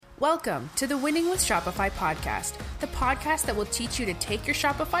Welcome to the Winning with Shopify podcast, the podcast that will teach you to take your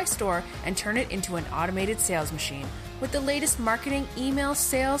Shopify store and turn it into an automated sales machine with the latest marketing, email,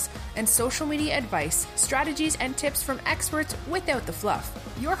 sales, and social media advice, strategies, and tips from experts without the fluff.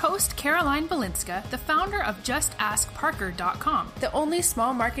 Your host, Caroline Balinska, the founder of JustAskParker.com, the only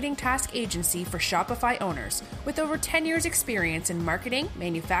small marketing task agency for Shopify owners. With over 10 years experience in marketing,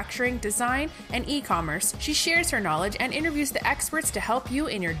 manufacturing, design, and e-commerce, she shares her knowledge and interviews the experts to help you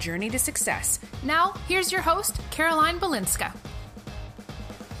in your journey to success. Now, here's your host, Caroline Balinska.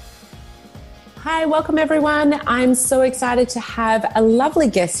 Hi, welcome everyone. I'm so excited to have a lovely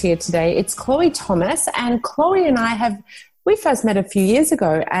guest here today. It's Chloe Thomas, and Chloe and we first met a few years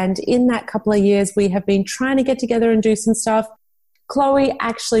ago, and in that couple of years we have been trying to get together and do some stuff. Chloe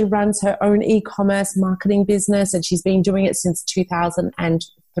actually runs her own e-commerce marketing business, and she's been doing it since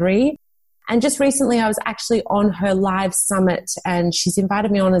 2003. And just recently I was actually on her live summit, and she's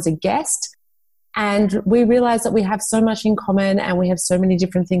invited me on as a guest. And we realized that we have so much in common and we have so many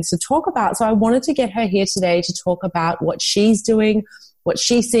different things to talk about. So I wanted to get her here today to talk about what she's doing, what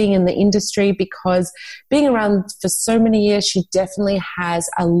she's seeing in the industry, because being around for so many years, she definitely has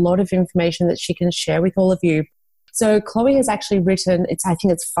a lot of information that she can share with all of you. So Chloe has actually written, I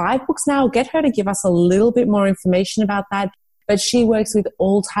think it's 5 books now. I'll get her to give us a little bit more information about that. But she works with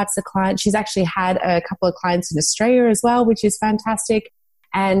all types of clients. She's actually had a couple of clients in Australia as well, which is fantastic.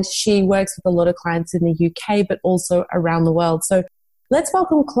 And she works with a lot of clients in the UK, but also around the world. So let's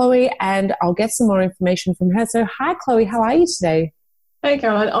welcome Chloe, and I'll get some more information from her. So hi, Chloe. How are you today? Hey,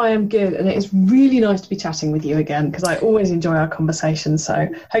 Caroline. I am good. And it is really nice to be chatting with you again, because I always enjoy our conversations. So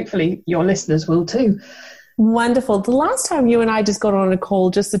hopefully your listeners will too. Wonderful. The last time you and I just got on a call,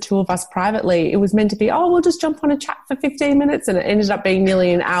 just the two of us privately, it was meant to be, we'll just jump on a chat for 15 minutes, and it ended up being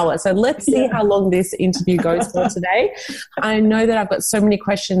nearly an hour. So let's see how long this interview goes for today. I know that I've got so many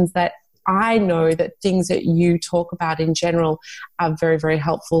questions that I know that things that you talk about in general are very, very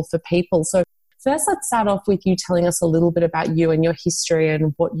helpful for people. So first, let's start off with you telling us a little bit about you and your history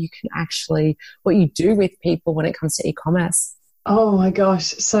and what you do with people when it comes to e-commerce. Oh my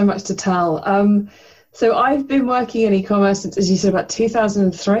gosh, so much to tell. So I've been working in e-commerce since, as you said, about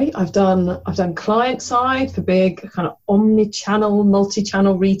 2003. I've done client side for big kind of omni-channel,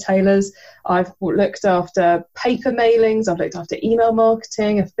 multi-channel retailers. I've looked after paper mailings. I've looked after email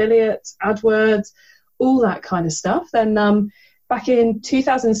marketing, affiliates, AdWords, all that kind of stuff. Then back in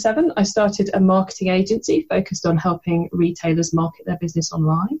 2007, I started a marketing agency focused on helping retailers market their business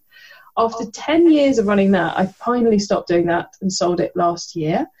online. After 10 years of running that, I finally stopped doing that and sold it last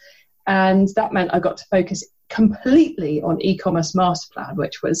year. And that meant I got to focus completely on e-commerce master plan,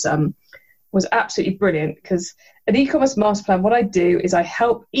 which was absolutely brilliant, because an e-commerce master plan, what I do is I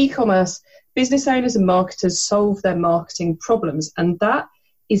help e-commerce business owners and marketers solve their marketing problems. And that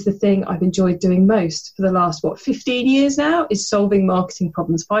is the thing I've enjoyed doing most for the last, 15 years now, is solving marketing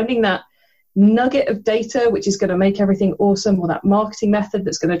problems, finding that nugget of data which is going to make everything awesome, or that marketing method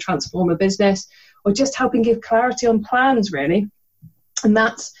that's going to transform a business, or just helping give clarity on plans, really. And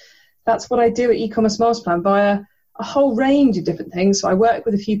that's what I do at e-commerce master plan via a whole range of different things. So I work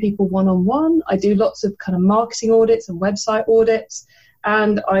with a few people one-on-one. I do lots of kind of marketing audits and website audits.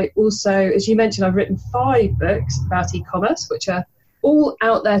 And I also, as you mentioned, I've written 5 books about e-commerce, which are all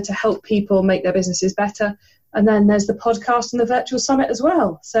out there to help people make their businesses better. And then there's the podcast and the virtual summit as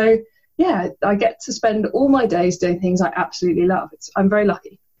well. So yeah, I get to spend all my days doing things I absolutely love. I'm very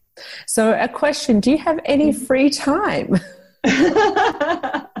lucky. So a question, do you have any free time?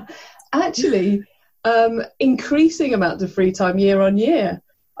 Actually, increasing amounts of free time year on year.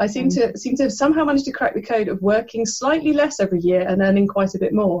 I seem to have somehow managed to crack the code of working slightly less every year and earning quite a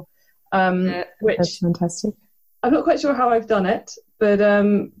bit more. Which that's fantastic. I'm not quite sure how I've done it, but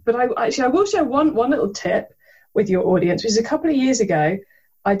I will share one little tip with your audience, which is a couple of years ago,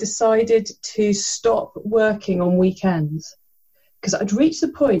 I decided to stop working on weekends, because I'd reached the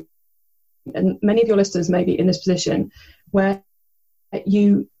point, and many of your listeners may be in this position, where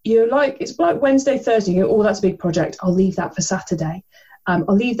you're like, it's like Wednesday, Thursday, you go, that's a big project, I'll leave that for Saturday. I'll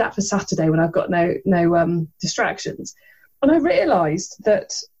leave that for Saturday when I've got no distractions. And I realised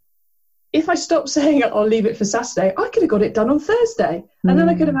that if I stopped saying I'll leave it for Saturday, I could have got it done on Thursday, and then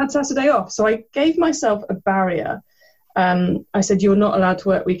I could have had Saturday off. So I gave myself a barrier. I said, you're not allowed to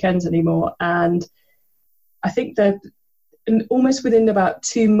work weekends anymore. And I think that almost within about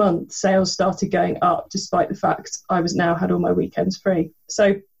 2 months, sales started going up, despite the fact I had all my weekends free.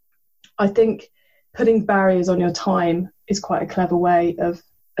 So I think putting barriers on your time is quite a clever way of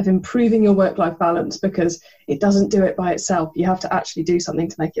improving your work-life balance, because it doesn't do it by itself. You have to actually do something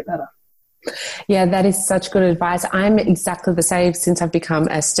to make it better. Yeah, that is such good advice. I'm exactly the same since I've become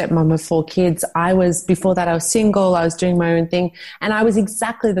a stepmom of 4 kids. Before that I was single, I was doing my own thing, and I was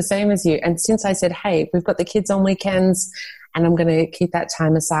exactly the same as you. And since I said, hey, we've got the kids on weekends and I'm going to keep that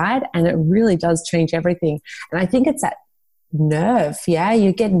time aside, and it really does change everything. And I think it's that nerve. Yeah.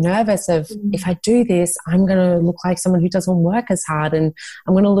 You get nervous of if I do this, I'm going to look like someone who doesn't work as hard, and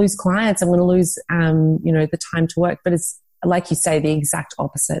I'm going to lose clients. I'm going to lose, the time to work. But it's like you say, the exact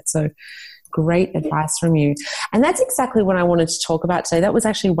opposite. So great advice from you. And that's exactly what I wanted to talk about today. That was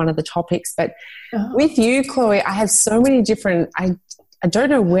actually one of the topics. But with you, Chloe, I have so many different, I don't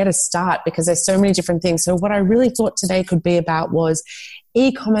know where to start because there's so many different things. So what I really thought today could be about was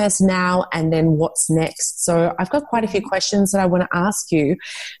e-commerce now and then what's next. So I've got quite a few questions that I want to ask you,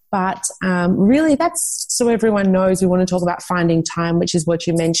 but really that's so everyone knows we want to talk about finding time, which is what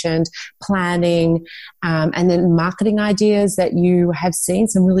you mentioned, planning, and then marketing ideas that you have seen,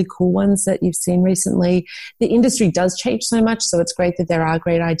 some really cool ones that you've seen recently. The industry does change so much, so it's great that there are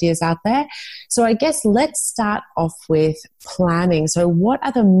great ideas out there. So I guess let's start off with planning. So what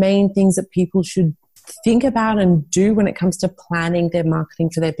are the main things that people should think about and do when it comes to planning their marketing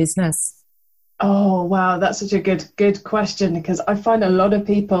for their business? Oh, wow. That's such a good question, because I find a lot of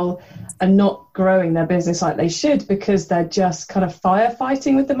people are not growing their business like they should because they're just kind of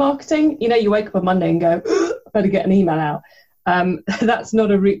firefighting with the marketing. You know, you wake up on Monday and go, I better get an email out. That's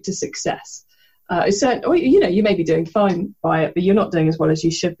not a route to success. You may be doing fine by it, but you're not doing as well as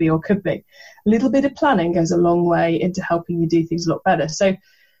you should be or could be. A little bit of planning goes a long way into helping you do things a lot better. So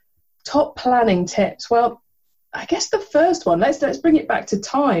top planning tips. Well, I guess the first one, let's bring it back to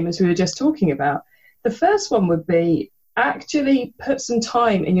time, as we were just talking about. The first one would be actually put some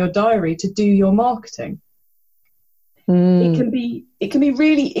time in your diary to do your marketing. It can be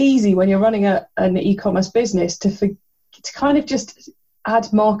really easy when you're running an e-commerce business to kind of just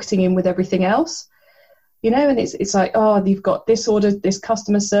add marketing in with everything else, and it's like, oh, you've got this order, this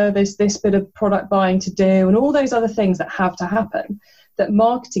customer service, this bit of product buying to do, and all those other things that have to happen, that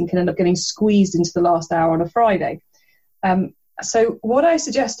marketing can end up getting squeezed into the last hour on a Friday. So what I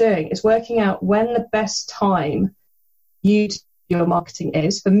suggest doing is working out when the best time you do your marketing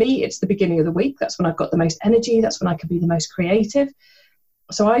is. For me, it's the beginning of the week. That's when I've got the most energy. That's when I can be the most creative.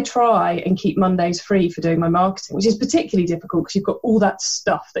 So I try and keep Mondays free for doing my marketing, which is particularly difficult because you've got all that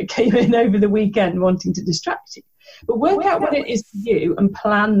stuff that came in over the weekend wanting to distract you. But work out what it is for you and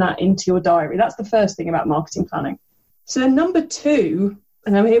plan that into your diary. That's the first thing about marketing planning. So then number 2,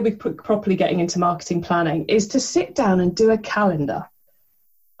 and I'm here with properly getting into marketing planning, is to sit down and do a calendar.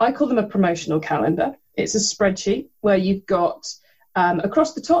 I call them a promotional calendar. It's a spreadsheet where you've got,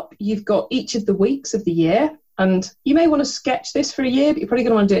 across the top, you've got each of the weeks of the year. And you may want to sketch this for a year, but you're probably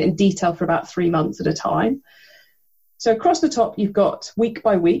going to want to do it in detail for about 3 months at a time. So across the top, you've got week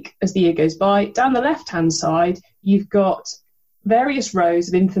by week as the year goes by. Down the left-hand side, you've got various rows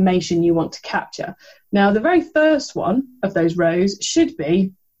of information you want to capture. Now, the very first one of those rows should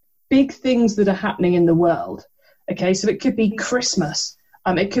be big things that are happening in the world. Okay, so it could be Christmas,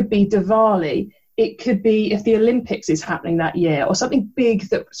 it could be Diwali, it could be if the Olympics is happening that year, or something big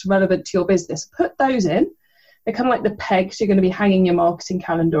that's relevant to your business. Put those in. They're kind of like the pegs you're going to be hanging your marketing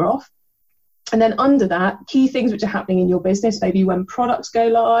calendar off. And then under that, key things which are happening in your business, maybe when products go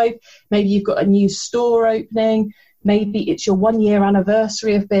live, maybe you've got a new store opening, maybe it's your 1-year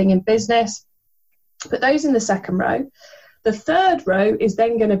anniversary of being in business. Put those in the second row. The third row is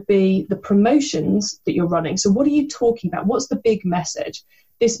then going to be the promotions that you're running. So what are you talking about? What's the big message?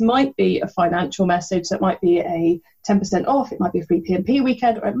 This might be a financial message. That might be a 10% off. It might be a free P&P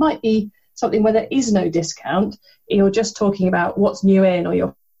weekend, or it might be something where there is no discount. You're just talking about what's new in, or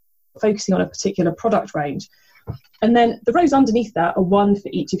you're focusing on a particular product range. And then the rows underneath that are one for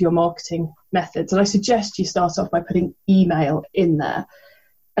each of your marketing methods. And I suggest you start off by putting email in there.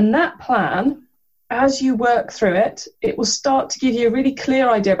 And that plan, as you work through it, it will start to give you a really clear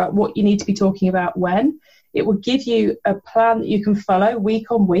idea about what you need to be talking about when. It will give you a plan that you can follow week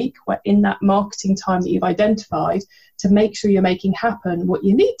on week in that marketing time that you've identified to make sure you're making happen what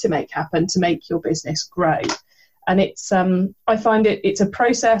you need to make happen to make your business grow. And it's I find it's a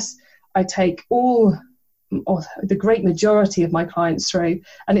process I take all or the great majority of my clients through,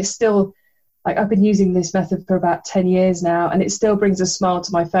 and it's still, like, I've been using this method for about 10 years now, and it still brings a smile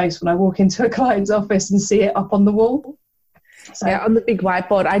to my face when I walk into a client's office and see it up on the wall. So, yeah, on the big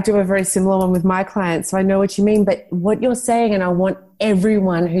whiteboard. I do a very similar one with my clients, so I know what you mean. But what you're saying, and I want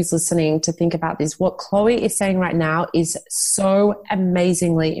everyone who's listening to think about this, what Chloe is saying right now is so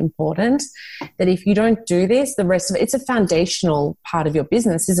amazingly important that if you don't do this, the rest of it, it's a foundational part of your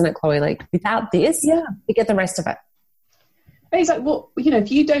business, isn't it, Chloe? Like, without this, you get the rest of it. And it's like, well, you know,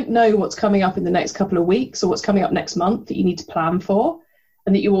 if you don't know what's coming up in the next couple of weeks or what's coming up next month that you need to plan for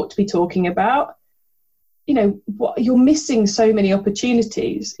and that you ought to be talking about, you know, you're missing so many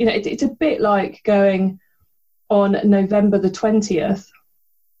opportunities. You know, it's a bit like going on November the 20th.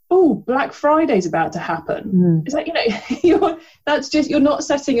 Oh, Black Friday's about to happen. It's like, you know, you're not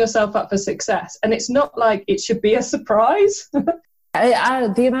setting yourself up for success. And it's not like it should be a surprise.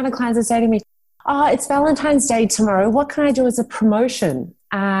 The amount of clients that say to me, oh, it's Valentine's Day tomorrow. What can I do as a promotion?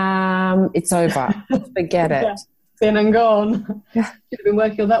 It's over. Forget it. Yeah, been and gone. Yeah. Should have been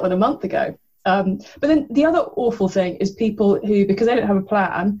working on that one a month ago. But then the other awful thing is people who, because they don't have a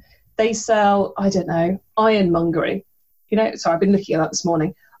plan, they sell, I don't know, ironmongery. You know, sorry, I've been looking at that this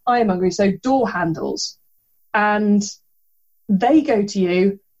morning. Ironmongery, so door handles. And they go to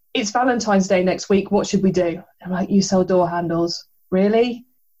you, it's Valentine's Day next week, what should we do? I'm like, you sell door handles? Really?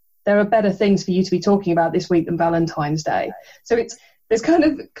 There are better things for you to be talking about this week than Valentine's Day. So there's kind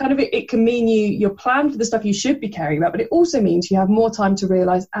of it can mean you're planned for the stuff you should be caring about, but it also means you have more time to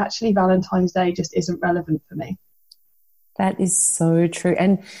realise actually Valentine's Day just isn't relevant for me. That is so true.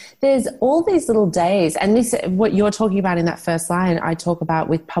 And there's all these little days, and this, what you're talking about in that first line, I talk about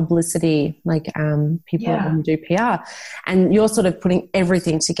with publicity, like people who do PR, and you're sort of putting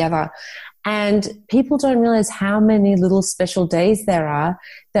everything together. And people don't realize how many little special days there are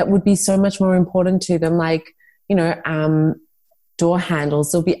that would be so much more important to them, like, you know, door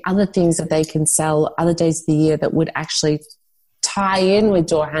handles. There'll be other things that they can sell other days of the year that would actually tie in with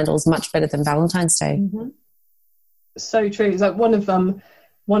door handles much better than Valentine's Day. Mm-hmm. So true. It's like one of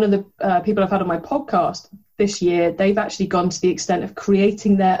the people I've had on my podcast this year, they've actually gone to the extent of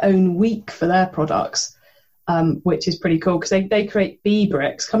creating their own week for their products, which is pretty cool because they create bee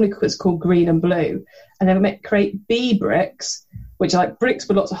bricks. A company that's called Green and Blue, and they create bee bricks, which are like bricks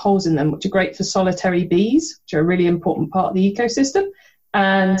with lots of holes in them, which are great for solitary bees, which are a really important part of the ecosystem.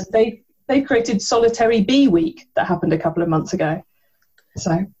 And they created Solitary Bee Week that happened a couple of months ago.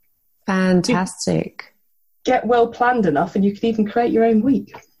 So fantastic. Get well planned enough and you can even create your own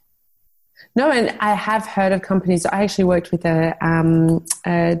week. No, and I have heard of companies. I actually worked with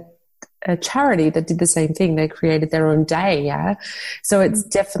a charity that did the same thing. They created their own day, yeah? So it's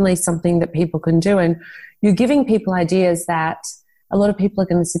definitely something that people can do. And you're giving people ideas that a lot of people are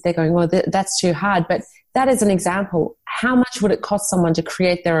going to sit there going, well, that's too hard. But that is an example. How much would it cost someone to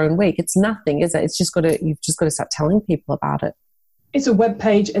create their own week? It's nothing, is it? You've just got to start telling people about it. It's a web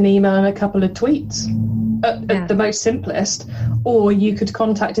page, an email, and a couple of tweets at the most simplest. Or you could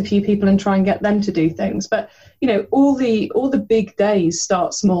contact a few people and try and get them to do things. But, you know, all the big days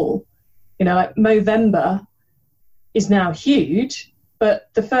start small. You know, like Movember is now huge, but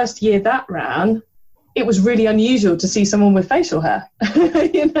the first year that ran, it was really unusual to see someone with facial hair.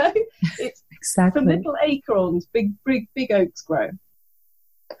 You know, it's exactly. From little acorns, big oaks grow.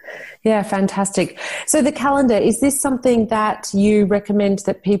 Yeah, fantastic. So the calendar, is this something that you recommend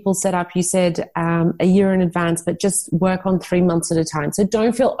that people set up? You said a year in advance, but just work on 3 months at a time. So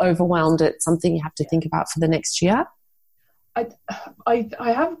don't feel overwhelmed. It's something you have to think about for the next year. I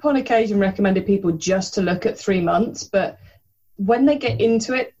have upon occasion recommended people just to look at 3 months, but when they get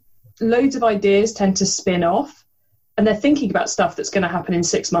into it, loads of ideas tend to spin off and they're thinking about stuff that's going to happen in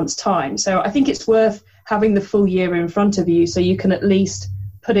 6 months' time. So I think it's worth having the full year in front of you so you can at least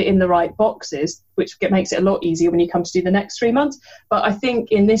put it in the right boxes, which makes it a lot easier when you come to do the next 3 months. But I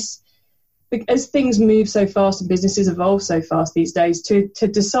think in this, as things move so fast and businesses evolve so fast these days, to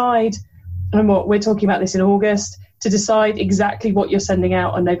decide, and what we're talking about this in August, to decide exactly what you're sending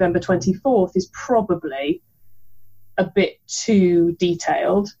out on November 24th is probably a bit too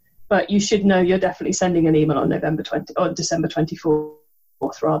detailed, but you should know you're definitely sending an email on December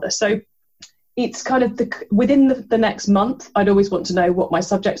 24th rather. So it's kind of within the next month, I'd always want to know what my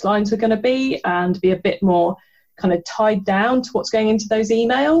subject lines are going to be and be a bit more kind of tied down to what's going into those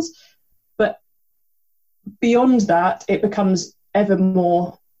emails. But beyond that, it becomes ever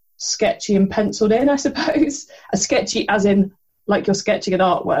more sketchy and penciled in, I suppose. A sketchy as in like you're sketching an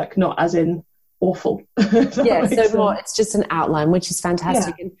artwork, not as in awful. Yeah, so more, it's just an outline, which is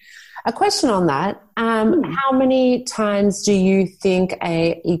fantastic. Yeah. And a question on that, how many times do you think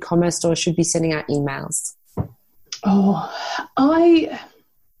a e-commerce store should be sending out emails?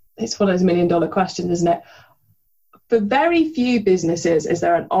 It's one of those $1 million questions, isn't it? For very few businesses is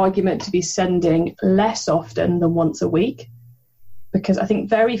there an argument to be sending less often than once a week, because I think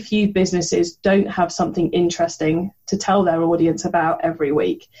very few businesses don't have something interesting to tell their audience about every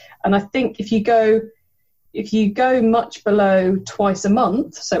week. And I think if you go much below twice a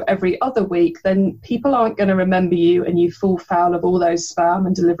month, so every other week, then people aren't going to remember you and you fall foul of all those spam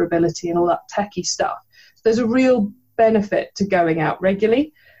and deliverability and all that techie stuff. So there's a real benefit to going out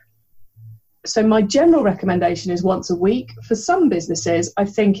regularly. So my general recommendation is once a week. For some businesses, I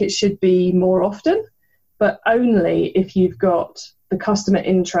think it should be more often, but only if you've got the customer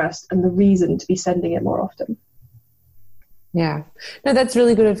interest and the reason to be sending it more often. Yeah. No, that's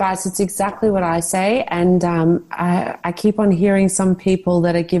really good advice. It's exactly what I say. And I keep on hearing some people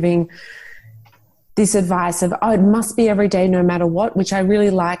that are giving this advice of, oh, it must be every day no matter what, which I really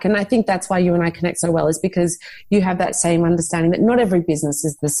like. And I think that's why you and I connect so well, is because you have that same understanding that not every business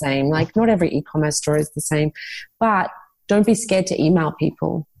is the same. Like not every e-commerce store is the same, but don't be scared to email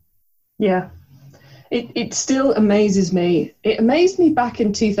people. Yeah. It still amazes me. It amazed me back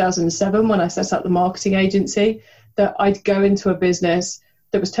in 2007 when I set up the marketing agency that I'd go into a business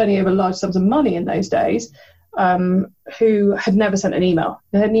that was turning over large sums of money in those days, who had never sent an email.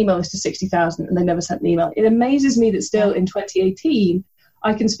 They had an email list of 60,000 and they never sent an email. It amazes me that still in 2018,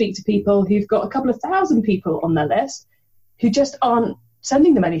 I can speak to people who've got a couple of thousand people on their list who just aren't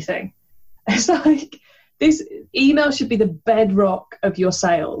sending them anything. It's like this email should be the bedrock of your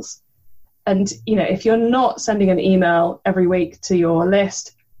sales. And, you know, if you're not sending an email every week to your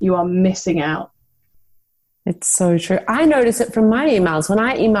list, you are missing out. It's so true. I notice it from my emails. When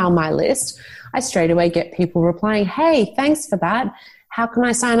I email my list, I straight away get people replying, hey, thanks for that. How can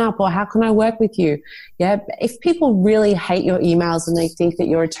I sign up, or how can I work with you? Yeah. If people really hate your emails and they think that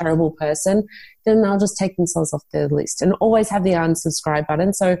you're a terrible person, then they'll just take themselves off their list and always have the unsubscribe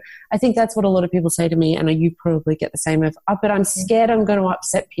button. So I think that's what a lot of people say to me, and you probably get the same of, oh, but I'm scared I'm going to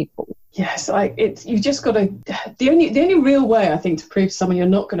upset people. Yes, you've just got to, the only real way I think to prove to someone you're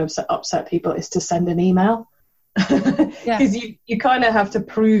not going to upset people is to send an email. Because you kind of have to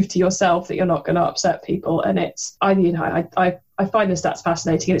prove to yourself that you're not going to upset people. And I find the stats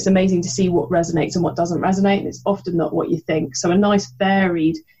fascinating, and it's amazing to see what resonates and what doesn't resonate, and it's often not what you think. So a nice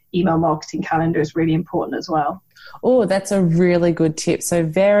varied email marketing calendar is really important as well. Oh, that's a really good tip. So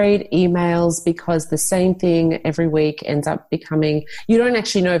varied emails, because the same thing every week ends up becoming, you don't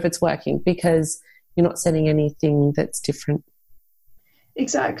actually know if it's working because you're not sending anything that's different.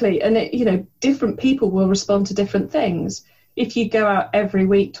 Exactly. And different people will respond to different things. If you go out every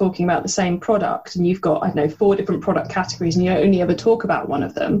week talking about the same product and you've got, 4 different product categories and you only ever talk about one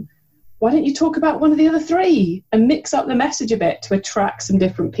of them, why don't you talk about one of the other 3 and mix up the message a bit to attract some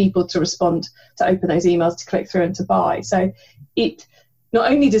different people to respond, to open those emails, to click through and to buy? So it not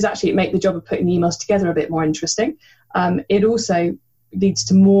only does actually make the job of putting emails together a bit more interesting, it also leads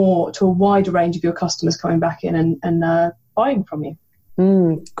to a wider range of your customers coming back in and buying from you.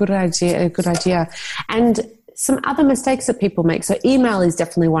 Good idea. And some other mistakes that people make. So email is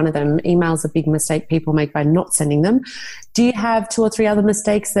definitely one of them. Email is a big mistake people make by not sending them. Do you have 2 or 3 other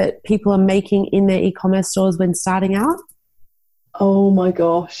mistakes that people are making in their e-commerce stores when starting out? Oh my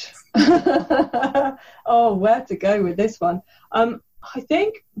gosh. Where to go with this one? I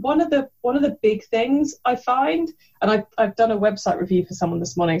think one of the big things I find, and I've done a website review for someone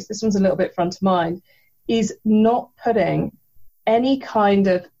this morning, so this one's a little bit front of mind, is not putting any kind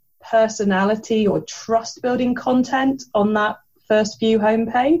of personality or trust building content on that first view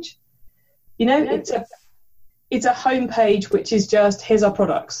homepage. It's a homepage which is just, here's our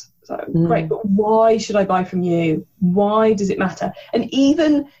products. So great, but why should I buy from you? Why does it matter? And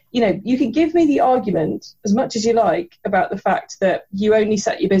even, you can give me the argument as much as you like about the fact that you only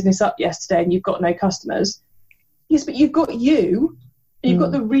set your business up yesterday and you've got no customers. Yes, but you've got you. You've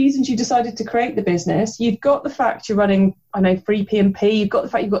got the reasons you decided to create the business. You've got the fact you're running, free P&P. You've got the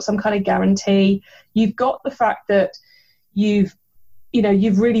fact you've got some kind of guarantee. You've got the fact that you've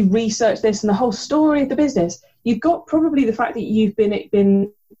really researched this and the whole story of the business. You've got probably the fact that you've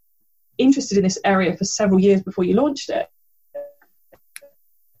been interested in this area for several years before you launched it.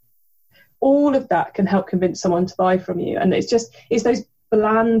 All of that can help convince someone to buy from you. And it's those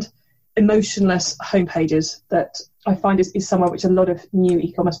bland, emotionless homepages that I find is somewhere which a lot of new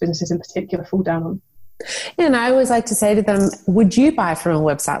e-commerce businesses in particular fall down on. And I always like to say to them, would you buy from a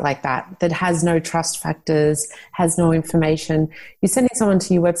website like that has no trust factors, has no information? You're sending someone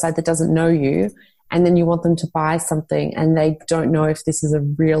to your website that doesn't know you, and then you want them to buy something and they don't know if this is a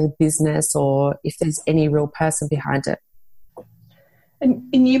real business or if there's any real person behind it. And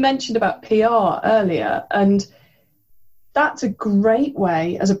you mentioned about PR earlier, and that's a great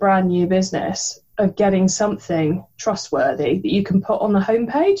way as a brand new business of getting something trustworthy that you can put on the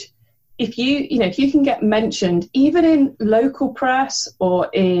homepage. If you can get mentioned even in local press or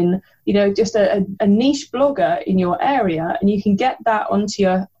in, just a niche blogger in your area, and you can get that onto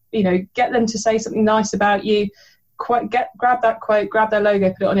your, get them to say something nice about you, grab that quote, grab their logo,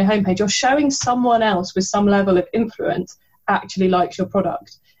 put it on your homepage, you're showing someone else with some level of influence actually likes your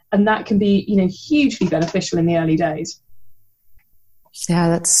product. And that can be, hugely beneficial in the early days. Yeah,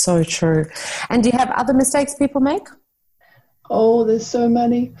 that's so true. And do you have other mistakes people make? Oh, there's so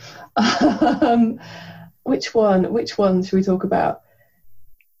many. Which one should we talk about?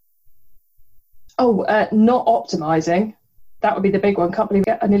 Oh, not optimizing. That would be the big one. Can't believe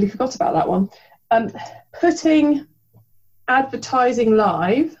I nearly forgot about that one. Putting advertising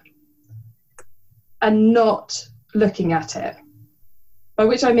live and not looking at it. By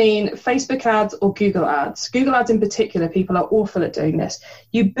which I mean Facebook ads or Google ads. Google ads in particular, people are awful at doing this.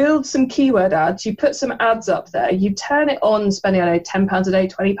 You build some keyword ads, you put some ads up there, you turn it on spending, £10 a day,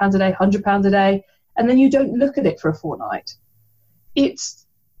 £20 a day, £100 a day, and then you don't look at it for a fortnight. It's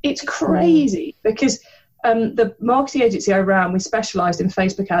crazy because the marketing agency I ran, we specialised in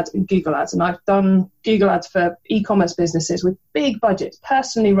Facebook ads and Google ads, and I've done Google ads for e-commerce businesses with big budgets,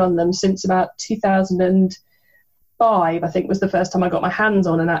 personally run them since about 2005, I think was the first time I got my hands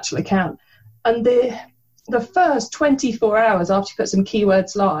on an actual account. And the first 24 hours after you put some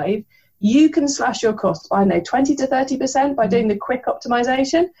keywords live, you can slash your costs by 20 to 30% by doing the quick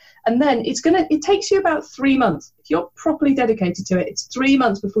optimization. And then it takes you about 3 months. If you're properly dedicated to it, it's 3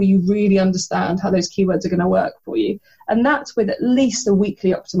 months before you really understand how those keywords are going to work for you. And that's with at least a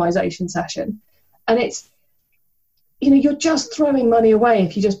weekly optimization session. And it's, you're just throwing money away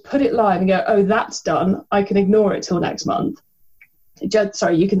if you just put it live and go, oh, that's done, I can ignore it till next month.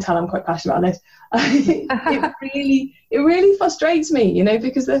 Sorry, you can tell I'm quite passionate about this. It really frustrates me,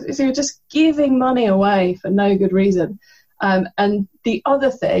 because you're just giving money away for no good reason. And the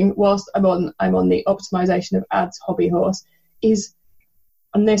other thing, whilst I'm on the optimization of ads hobby horse, is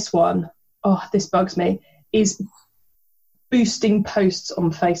on this one, this bugs me, is boosting posts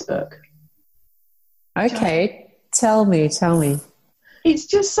on Facebook. Okay. Tell me. It's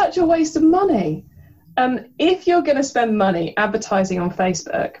just such a waste of money. If you're going to spend money advertising on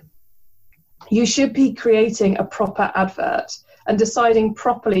Facebook, you should be creating a proper advert and deciding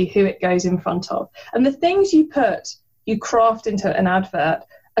properly who it goes in front of. And the things you craft into an advert,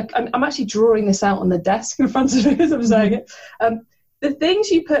 I'm actually drawing this out on the desk in front of me as I'm saying it. The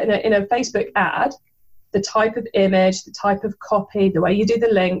things you put in a Facebook ad, the type of image, the type of copy, the way you do the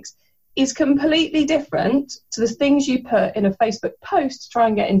links, is completely different to the things you put in a Facebook post to try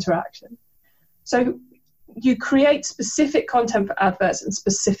and get interaction. So you create specific content for adverts and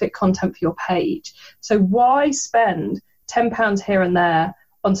specific content for your page. So why spend £10 here and there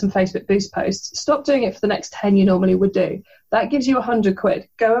on some Facebook boost posts? Stop doing it for the next 10 you normally would do. That gives you £100.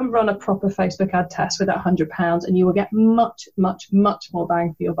 Go and run a proper Facebook ad test with that £100 and you will get much, much, much more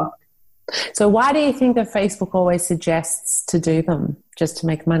bang for your buck. So why do you think that Facebook always suggests to do them? Just to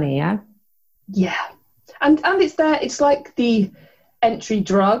make money, yeah? Yeah. And it's there. It's like the entry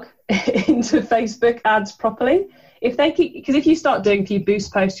drug into Facebook ads properly. Because if you start doing a few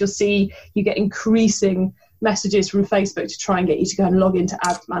boost posts, you'll see you get increasing messages from Facebook to try and get you to go and log into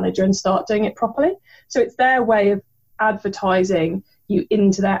Ads Manager and start doing it properly. So it's their way of advertising you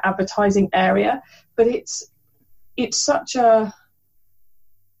into their advertising area. But it's such an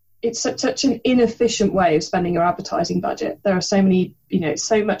inefficient way of spending your advertising budget. There are so many, it's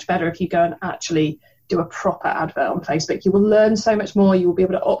so much better if you go and actually do a proper advert on Facebook. You will learn so much more, you will be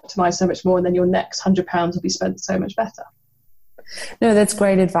able to optimize so much more, and then your next £100 will be spent so much better. No, that's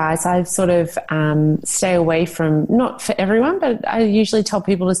great advice. I sort of stay away from, not for everyone, but I usually tell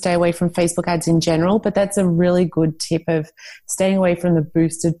people to stay away from Facebook ads in general, but that's a really good tip of staying away from the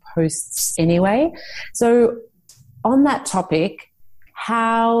boosted posts anyway. So on that topic,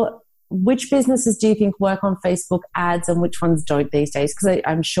 which businesses do you think work on Facebook ads and which ones don't these days? Because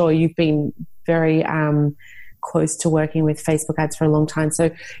I'm sure you've been very close to working with Facebook ads for a long time.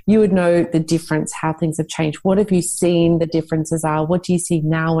 So you would know the difference, how things have changed. What have you seen the differences are? What do you see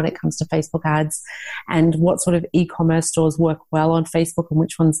now when it comes to Facebook ads? And what sort of e-commerce stores work well on Facebook and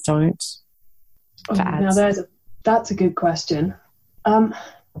which ones don't for ads? Now that's a good question.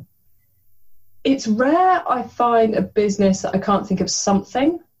 It's rare I find a business that I can't think of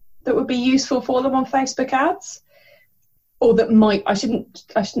something that would be useful for them on Facebook ads, or that I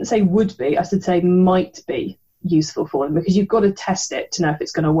shouldn't say would be, I should say might be useful for them, because you've got to test it to know if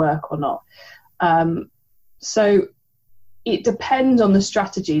it's going to work or not. So it depends on the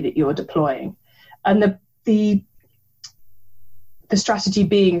strategy that you're deploying, and the strategy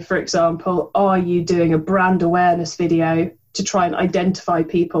being, for example, are you doing a brand awareness video to try and identify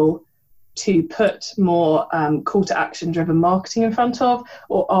people to put more call to action driven marketing in front of,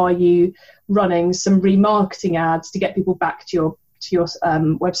 or are you running some remarketing ads to get people back to your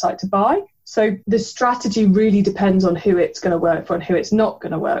website to buy? So the strategy really depends on who it's going to work for and who it's not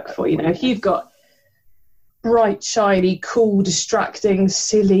going to work for. If you've got bright, shiny, cool, distracting,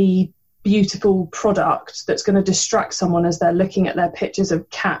 silly, beautiful product that's going to distract someone as they're looking at their pictures of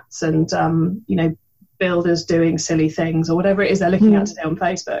cats and, builders doing silly things or whatever it is they're looking at today on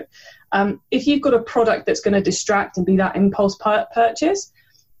Facebook. If you've got a product that's going to distract and be that impulse purchase,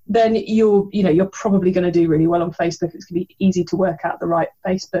 then you're probably going to do really well on Facebook. It's going to be easy to work out the right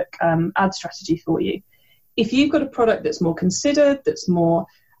Facebook ad strategy for you. If you've got a product that's more considered, that's more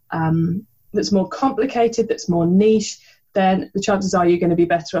complicated, that's more niche, then the chances are you're going to be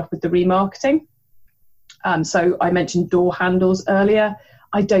better off with the remarketing. So I mentioned door handles earlier.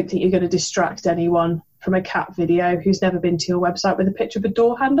 I don't think you're going to distract anyone from a cat video who's never been to your website with a picture of a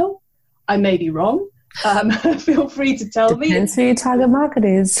door handle. I may be wrong. Feel free to tell me. Depends who your target market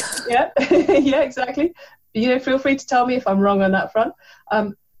is. Yeah, yeah, exactly. Feel free to tell me if I'm wrong on that front.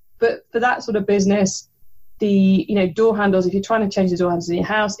 But for that sort of business, the door handles, if you're trying to change the door handles in your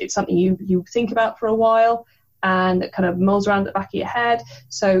house, it's something you think about for a while and it kind of mulls around the back of your head.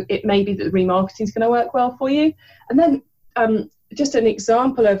 So it may be that the remarketing is going to work well for you. And then just an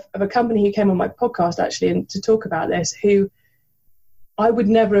example of a company who came on my podcast actually and to talk about this, who I would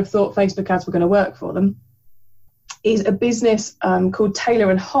never have thought Facebook ads were going to work for them, is a business called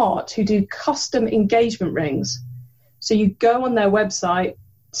Taylor & Hart, who do custom engagement rings. So you go on their website,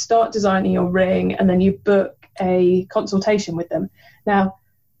 start designing your ring, and then you book a consultation with them. Now,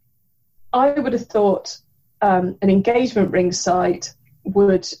 I would have thought an engagement ring site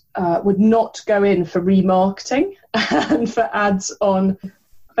would not go in for remarketing and for ads on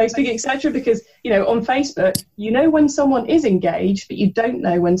Facebook, etc. Because on Facebook, when someone is engaged, but you don't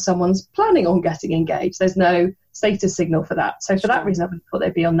know when someone's planning on getting engaged. There's no status signal for that. So for that reason, I would have thought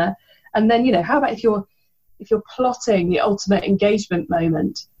they'd be on there. And then how about if you're plotting the ultimate engagement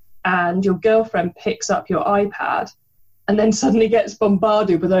moment and your girlfriend picks up your iPad and then suddenly gets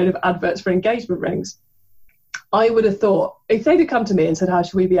bombarded with a load of adverts for engagement rings? I would have thought, if they'd have come to me and said, how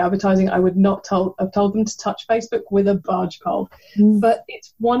should we be advertising, I would not have told them to touch Facebook with a barge pole. But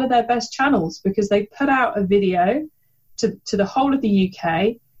it's one of their best channels because they put out a video to the whole of the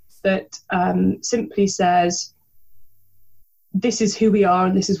UK that simply says, this is who we are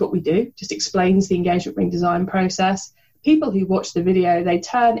and this is what we do, just explains the engagement ring design process. People who watch the video, they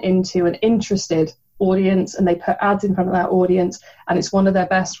turn into an interested audience and they put ads in front of that audience, and it's one of their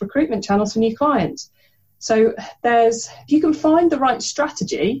best recruitment channels for new clients. So if you can find the right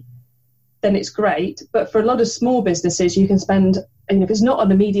strategy, then it's great. But for a lot of small businesses, you can spend, if it's not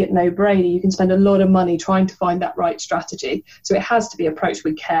an immediate no-brainer, you can spend a lot of money trying to find that right strategy. So it has to be approached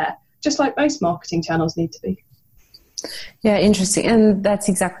with care, just like most marketing channels need to be. Yeah, interesting. And that's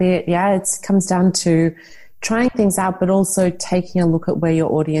exactly it. Yeah, it comes down to trying things out, but also taking a look at where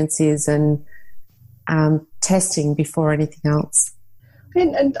your audience is and testing before anything else.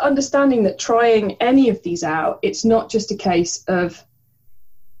 And understanding that trying any of these out, it's not just a case of,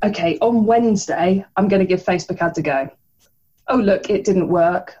 okay, on Wednesday, I'm going to give Facebook ads a go. Oh, look, it didn't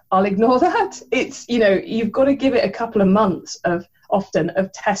work. I'll ignore that. It's, you've got to give it a couple of months of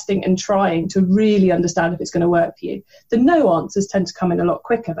testing and trying to really understand if it's going to work for you. The no answers tend to come in a lot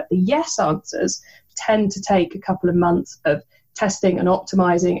quicker, but the yes answers tend to take a couple of months of testing and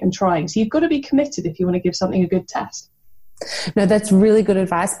optimizing and trying. So you've got to be committed if you want to give something a good test. No, that's really good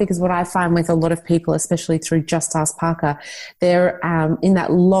advice, because what I find with a lot of people, especially through Just Ask Parker, they're in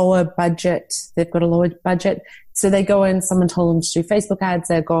that lower budget. They've got a lower budget. So they go in, someone told them to do Facebook ads.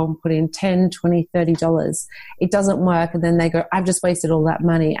 They go and put in $10, $20, $30. It doesn't work. And then they go, I've just wasted all that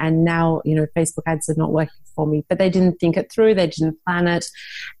money. And now, Facebook ads are not working for me. But they didn't think it through. They didn't plan it.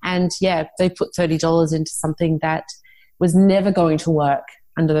 And yeah, they put $30 into something that was never going to work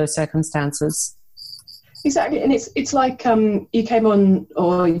under those circumstances. Exactly. And it's like you came on,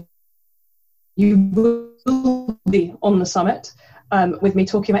 or you will be on the summit with me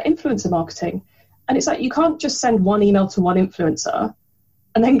talking about influencer marketing. And it's like, you can't just send one email to one influencer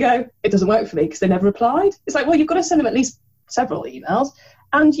and then go, it doesn't work for me because they never replied. It's like, well, you've got to send them at least several emails,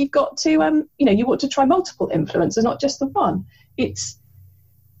 and you've got to, you want to try multiple influencers, not just the one. It's,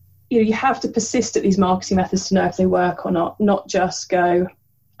 you have to persist at these marketing methods to know if they work or not just go,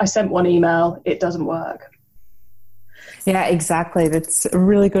 I sent one email, it doesn't work. Yeah, exactly. That's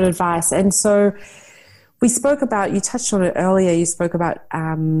really good advice. And so we spoke about, you touched on it earlier, you spoke about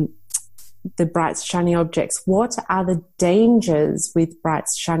the bright, shiny objects. What are the dangers with bright,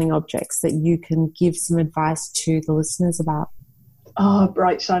 shining objects that you can give some advice to the listeners about?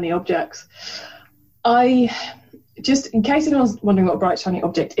 Bright, shiny objects. Just in case anyone's wondering what a bright, shiny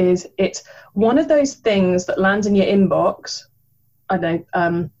object is, it's one of those things that lands in your inbox. I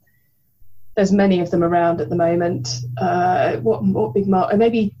know there's many of them around at the moment. What big market?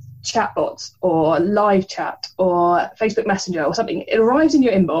 Maybe chatbots or live chat or Facebook Messenger or something. It arrives in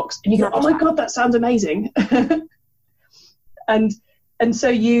your inbox and you go, oh my God, that sounds amazing. and so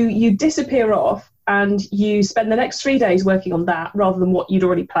you disappear off and you spend the next 3 days working on that rather than what you'd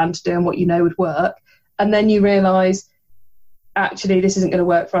already planned to do and what you know would work. And then you realise, actually, this isn't going to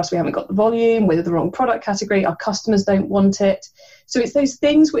work for us. We haven't got the volume, we're the wrong product category, our customers don't want it. So it's those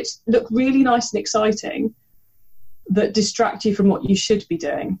things which look really nice and exciting that distract you from what you should be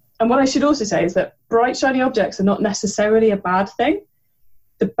doing. And what I should also say is that bright, shiny objects are not necessarily a bad thing.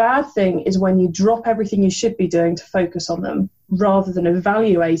 The bad thing is when you drop everything you should be doing to focus on them rather than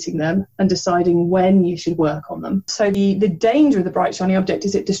evaluating them and deciding when you should work on them. So the danger of the bright, shiny object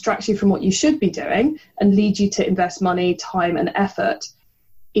is it distracts you from what you should be doing and leads you to invest money, time and effort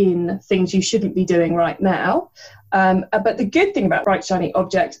in things you shouldn't be doing right now. But the good thing about bright, shiny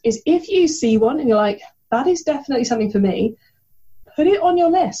objects is if you see one and you're like, that is definitely something for me, put it on your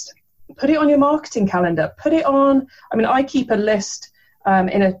list. Put it on your marketing calendar. Put it on, I keep a list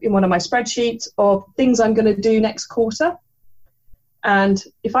in one of my spreadsheets of things I'm going to do next quarter. And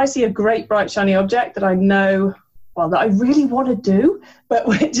if I see a great, bright, shiny object that I know, that I really want to do, but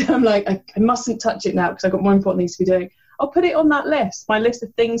which I'm like, I mustn't touch it now because I've got more important things to be doing, I'll put it on that list, my list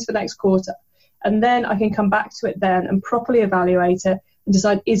of things for next quarter. And then I can come back to it then and properly evaluate it and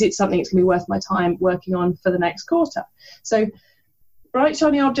decide, is it something that's going to be worth my time working on for the next quarter? So bright,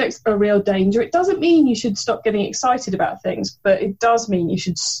 shiny objects are a real danger. It doesn't mean you should stop getting excited about things, but it does mean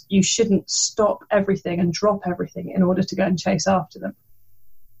you shouldn't stop everything and drop everything in order to go and chase after them.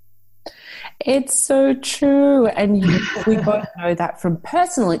 It's so true. And we both know that from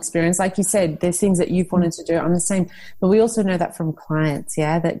personal experience. Like you said, there's things that you've wanted to do. I'm the same. But we also know that from clients,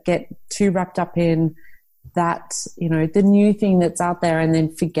 that get too wrapped up in that, the new thing that's out there and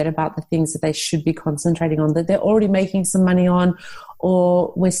then forget about the things that they should be concentrating on, that they're already making some money on,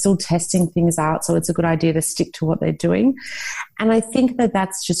 or we're still testing things out. So it's a good idea to stick to what they're doing. And I think that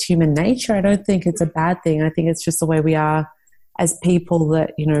that's just human nature. I don't think it's a bad thing. I think it's just the way we are as people,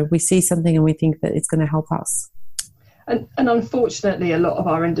 that, we see something and we think that it's going to help us. And unfortunately, a lot of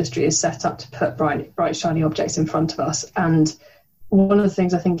our industry is set up to put bright, shiny objects in front of us. And one of the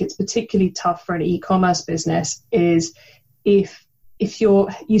things I think it's particularly tough for an e-commerce business is if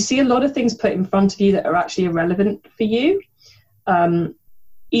you see a lot of things put in front of you that are actually irrelevant for you,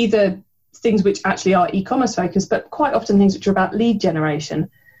 either things which actually are e-commerce focused, but quite often things which are about lead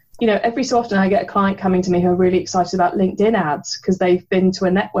generation. Every so often I get a client coming to me who are really excited about LinkedIn ads because they've been to a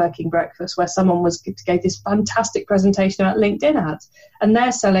networking breakfast where someone gave this fantastic presentation about LinkedIn ads, and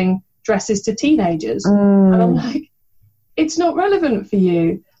they're selling dresses to teenagers. And I'm like, it's not relevant for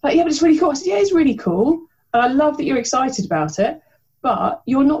you. Like, yeah, but it's really cool. I said, yeah, it's really cool. And I love that you're excited about it, but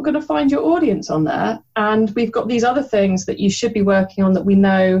you're not going to find your audience on there. And we've got these other things that you should be working on that we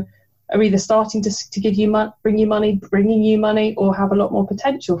know are either starting to give you bringing you money, or have a lot more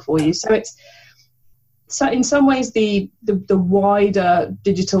potential for you. So in some ways the wider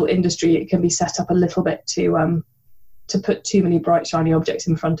digital industry, it can be set up a little bit to put too many bright, shiny objects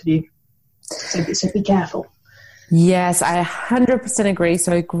in front of you. So be careful. Yes, I 100% agree.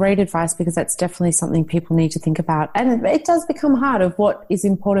 So great advice, because that's definitely something people need to think about. And it does become hard of what is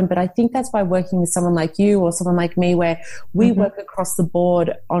important, but I think that's why working with someone like you or someone like me, where we work across the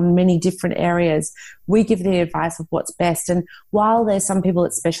board on many different areas, we give the advice of what's best. And while there's some people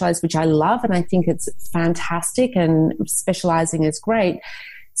that specialize, which I love, and I think it's fantastic and specializing is great,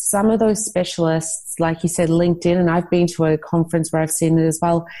 some of those specialists, like you said, LinkedIn, and I've been to a conference where I've seen it as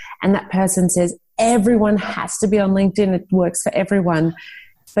well, and that person says, everyone has to be on LinkedIn. It works for everyone.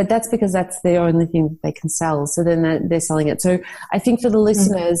 But that's because that's the only thing that they can sell. So then they're selling it. So I think for the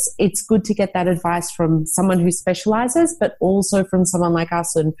listeners, it's good to get that advice from someone who specializes, but also from someone like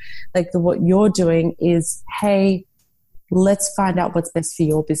us. And like what you're doing is, hey, let's find out what's best for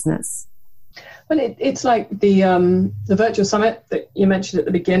your business. Well, it's like the virtual summit that you mentioned at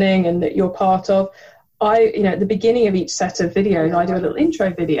the beginning and that you're part of. At the beginning of each set of videos, I do a little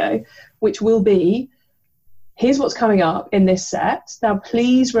intro video, which will be, here's what's coming up in this set. Now,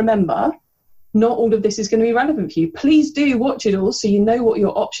 please remember, not all of this is going to be relevant for you. Please do watch it all so you know what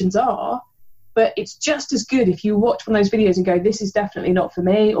your options are. But it's just as good if you watch one of those videos and go, this is definitely not for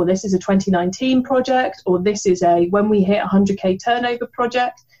me, or this is a 2019 project, or this is a when we hit 100K turnover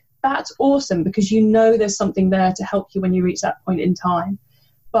project. That's awesome, because you know there's something there to help you when you reach that point in time.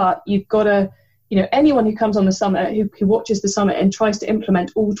 But you've got to, anyone who comes on the summit, who watches the summit and tries to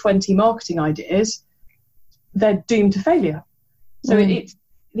implement all 20 marketing ideas, they're doomed to failure. So it's,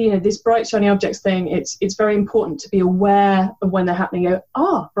 this bright, shiny objects thing, it's very important to be aware of when they're happening.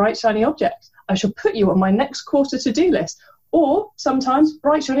 Bright, shiny objects. I shall put you on my next quarter to-do list. Or sometimes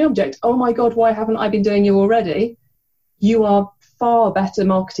bright shiny object. Oh my God, why haven't I been doing you already? You are far better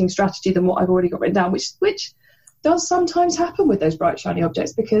marketing strategy than what I've already got written down, which does sometimes happen with those bright shiny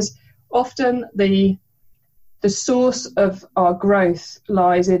objects, because often the source of our growth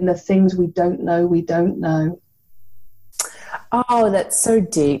lies in the things we don't know. Oh, that's so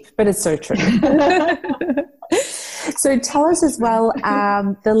deep, but it's so true. So tell us as well,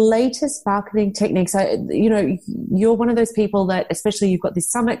 the latest marketing techniques. You're one of those people that, especially you've got this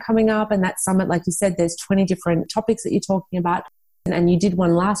summit coming up, and that summit, like you said, there's 20 different topics that you're talking about. And you did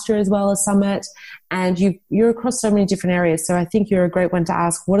one last year as well, a summit, and you're across so many different areas. So I think you're a great one to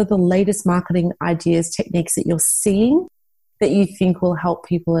ask, what are the latest marketing ideas, techniques that you're seeing that you think will help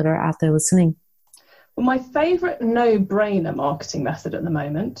people that are out there listening? Well, my favorite no-brainer marketing method at the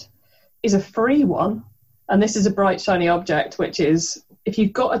moment is a free one. And this is a bright, shiny object, which is, if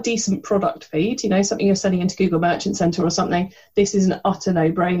you've got a decent product feed, something you're sending into Google Merchant Center or something, this is an utter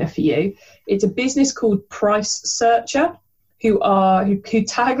no-brainer for you. It's a business called Price Searcher, who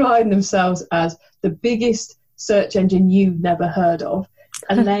tagline themselves as the biggest search engine you've never heard of.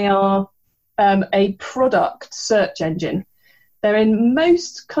 And they are a product search engine. They're in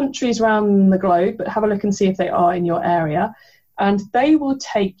most countries around the globe, but have a look and see if they are in your area. And they will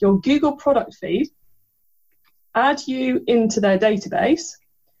take your Google product feed, add you into their database,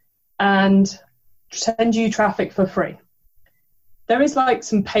 and send you traffic for free. There is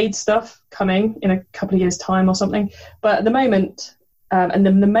some paid stuff coming in a couple of years' time or something, but at the moment, and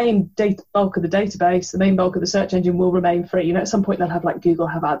then the main bulk of the database, the main bulk of the search engine will remain free. At some point they'll have Google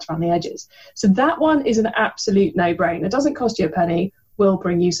have ads around the edges. So that one is an absolute no-brainer. It doesn't cost you a penny, will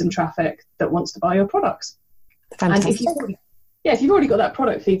bring you some traffic that wants to buy your products. Fantastic. And if you've already got that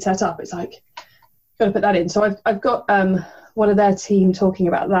product feed set up, it's got to put that in. So I've got one of their team talking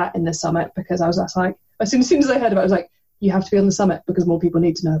about that in the summit, because I was just as soon as I heard about it, I was you have to be on the summit because more people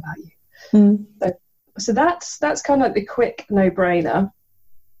need to know about you. So that's kind of the quick no-brainer.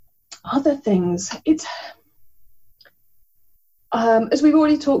 Other things, it's as we've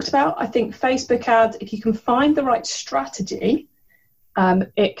already talked about, I think Facebook ads, if you can find the right strategy,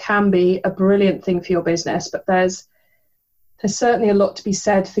 it can be a brilliant thing for your business. But there's certainly a lot to be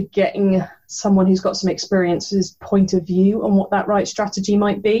said for getting someone who's got some experience's point of view on what that right strategy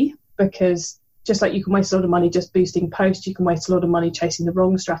might be, because just like you can waste a lot of money just boosting posts, you can waste a lot of money chasing the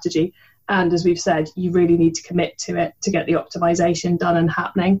wrong strategy. And as we've said, you really need to commit to it to get the optimization done and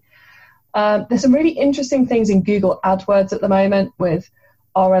happening. There's some really interesting things in Google AdWords at the moment with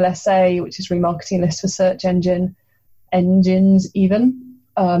RLSA, which is remarketing list for search engines even.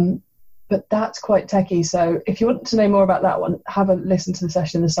 But that's quite techie. So if you want to know more about that one, have a listen to the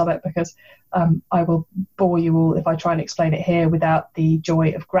session in the summit, because I will bore you all if I try and explain it here without the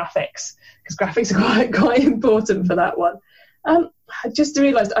joy of graphics, because graphics are quite important for that one. I just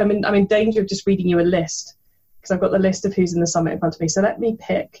realised I'm in danger of just reading you a list, because I've got the list of who's in the summit in front of me. So let me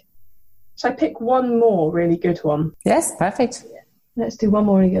pick. Should I pick one more really good one? Yes, perfect. Let's do one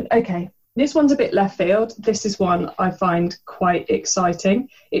more really good. Okay. This one's a bit left field. This is one I find quite exciting.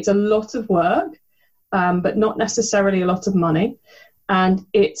 It's a lot of work, but not necessarily a lot of money. And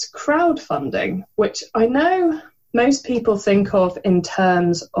it's crowdfunding, which I know most people think of in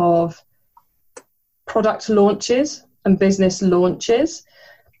terms of product launches and business launches.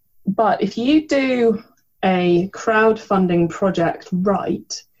 But if you do a crowdfunding project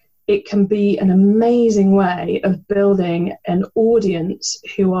right, it can be an amazing way of building an audience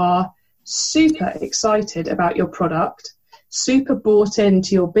who are super excited about your product, super bought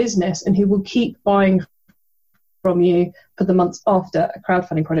into your business, and who will keep buying from you for the months after a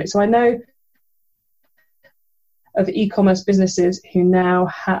crowdfunding project. So I know of e-commerce businesses who now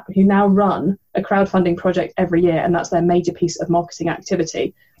run a crowdfunding project every year, and that's their major piece of marketing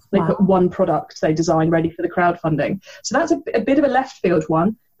activity. They put one product they design ready for the crowdfunding. So that's a bit of a left field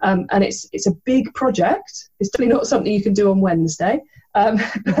one, and it's a big project. It's definitely not something you can do on Wednesday.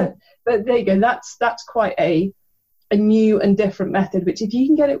 But there you go. That's quite a new and different method, which if you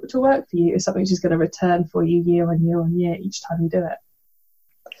can get it to work for you, is something which is going to return for you year on year on year each time you do it.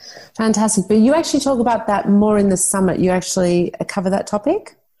 Fantastic. But you actually talk about that more in the summit. You actually cover that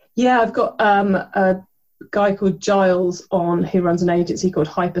topic? Yeah, I've got a guy called Giles on, who runs an agency called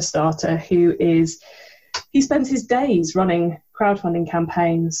Hyperstarter, he spends his days running crowdfunding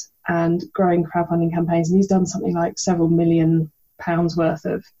campaigns and growing crowdfunding campaigns, and he's done something like several £1 million worth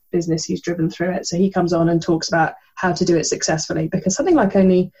of business he's driven through it. So he comes on and talks about how to do it successfully, because something like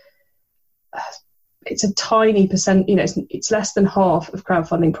only it's a tiny percent, it's less than half of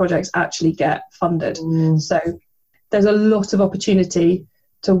crowdfunding projects actually get funded. So there's a lot of opportunity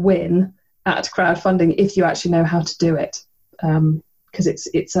to win at crowdfunding if you actually know how to do it. because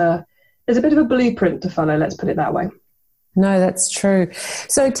there's a bit of a blueprint to follow, let's put it that way. No, that's true.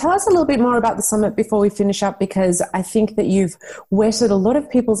 So tell us a little bit more about the summit before we finish up, because I think that you've whetted a lot of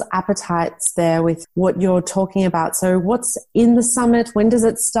people's appetites there with what you're talking about. So what's in the summit? When does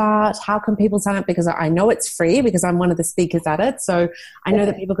it start? How can people sign up? Because I know it's free because I'm one of the speakers at it. So I know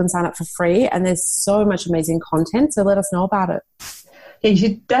that people can sign up for free, and there's so much amazing content. So let us know about it. Yeah, you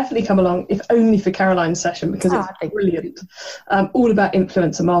should definitely come along, if only for Caroline's session, because it's brilliant. All about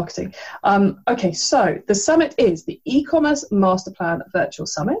influencer marketing. Okay, so the summit is the E-commerce Master Plan Virtual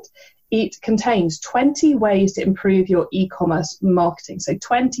Summit. It contains 20 ways to improve your e-commerce marketing. So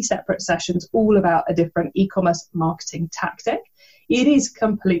 20 separate sessions, all about a different e-commerce marketing tactic. It is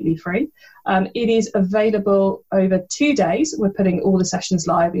completely free. It is available over 2 days. We're putting all the sessions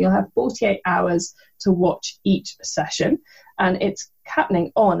live. You'll have 48 hours to watch each session. And it's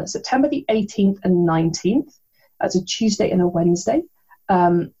happening on September the 18th and 19th. That's a Tuesday and a Wednesday.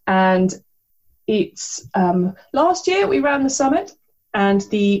 And it's last year we ran the summit, and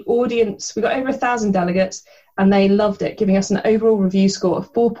the audience, we got over 1,000 delegates, and they loved it, giving us an overall review score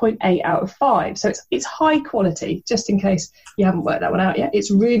of 4.8 out of 5. So it's high quality, just in case you haven't worked that one out yet.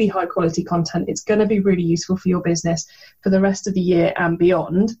 It's really high quality content. It's going to be really useful for your business for the rest of the year and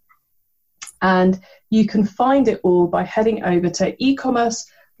beyond. And you can find it all by heading over to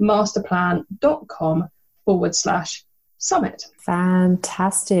ecommercemasterplan.com/summit.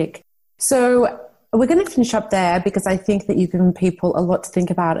 Fantastic. So we're going to finish up there, because I think that you've given people a lot to think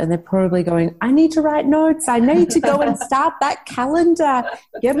about, and they're probably going, I need to write notes. I need to go and start that calendar.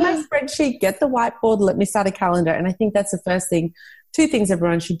 Get my spreadsheet, get the whiteboard, let me start a calendar. And I think that's the first thing. 2 things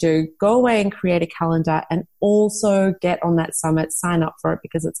everyone should do: go away and create a calendar, and also get on that summit, sign up for it,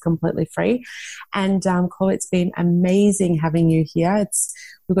 because it's completely free. And Chloe, it's been amazing having you here.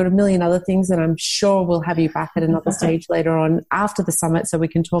 We've got a million other things, and I'm sure we'll have you back at another stage later on after the summit, so we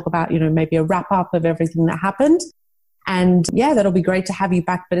can talk about, maybe a wrap up of everything that happened. And yeah, that'll be great to have you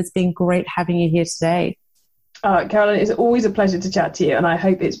back, but it's been great having you here today. Caroline, it's always a pleasure to chat to you, and I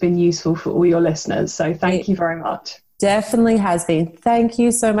hope it's been useful for all your listeners. So thank you very much. Definitely has been. Thank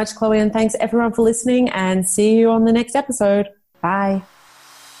you so much, Chloe, and thanks everyone for listening, and see you on the next episode. Bye.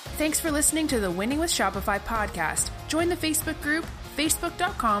 Thanks for listening to the Winning with Shopify podcast. Join the Facebook group,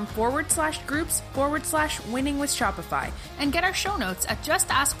 facebook.com/groups/winning with Shopify. And get our show notes at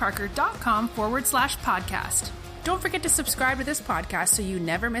justaskparker.com/podcast. Don't forget to subscribe to this podcast so you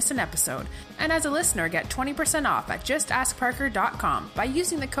never miss an episode. And as a listener, get 20% off at justaskparker.com by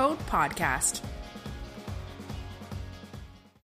using the code podcast.